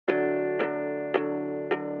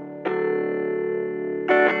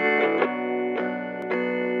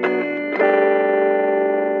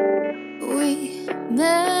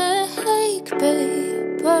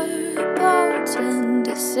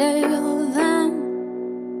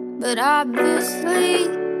But obviously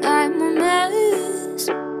I'm a mess,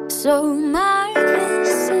 so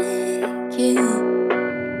mindless again.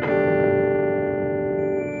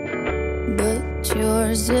 But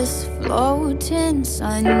yours is floating,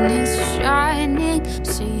 sun is shining,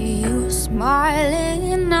 see you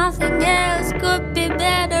smiling. Nothing else could be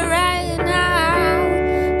better right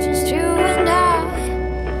now. Just you and I,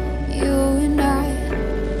 you and I.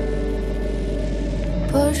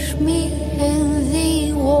 Push me in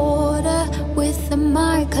the water with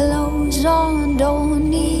my clothes on.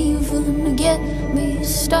 Don't even get me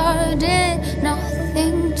started.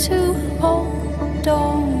 Nothing to hold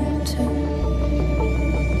on to.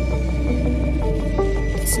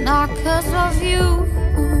 It's not 'cause of you,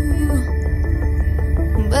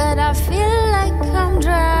 but I feel like I'm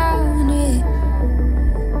drowning.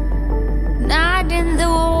 Not in the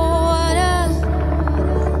water,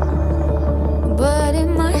 but in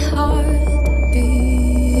my heartbeat.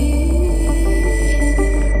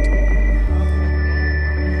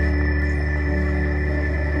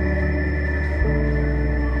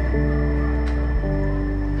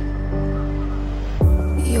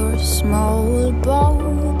 Your small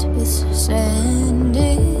boat is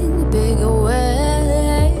sending big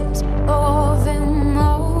waves of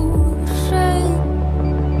emotion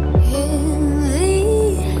in the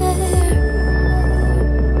air.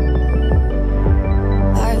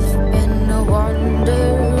 I've been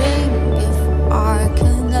wondering if I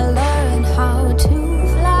can learn how to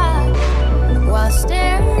fly while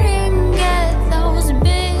staring at those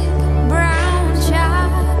big brown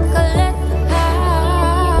chocolate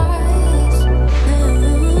eyes.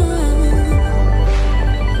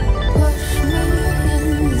 Push me in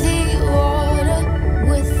the water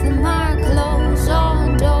with my clothes on.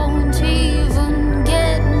 Don't even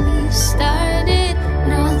get me started.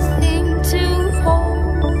 Nothing to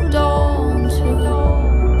hold on to.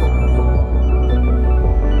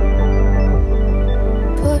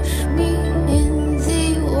 Push me in the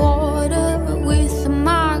water with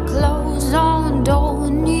my clothes on.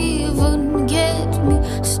 Don't even get me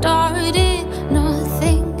started.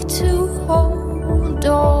 Nothing to hold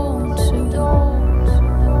on to.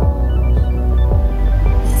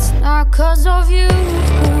 It's not 'cause of you,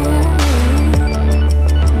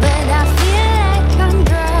 but I feel like I'm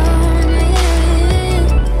drowning.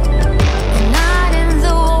 Not in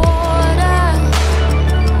the water,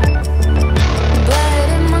 but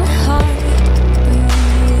in my heartbeat.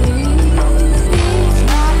 It's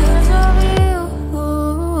not 'cause of you,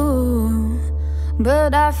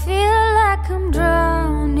 but I feel like I'm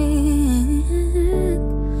drowning.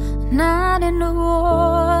 Not in the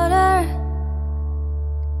water,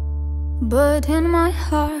 but in my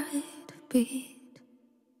heartbeat.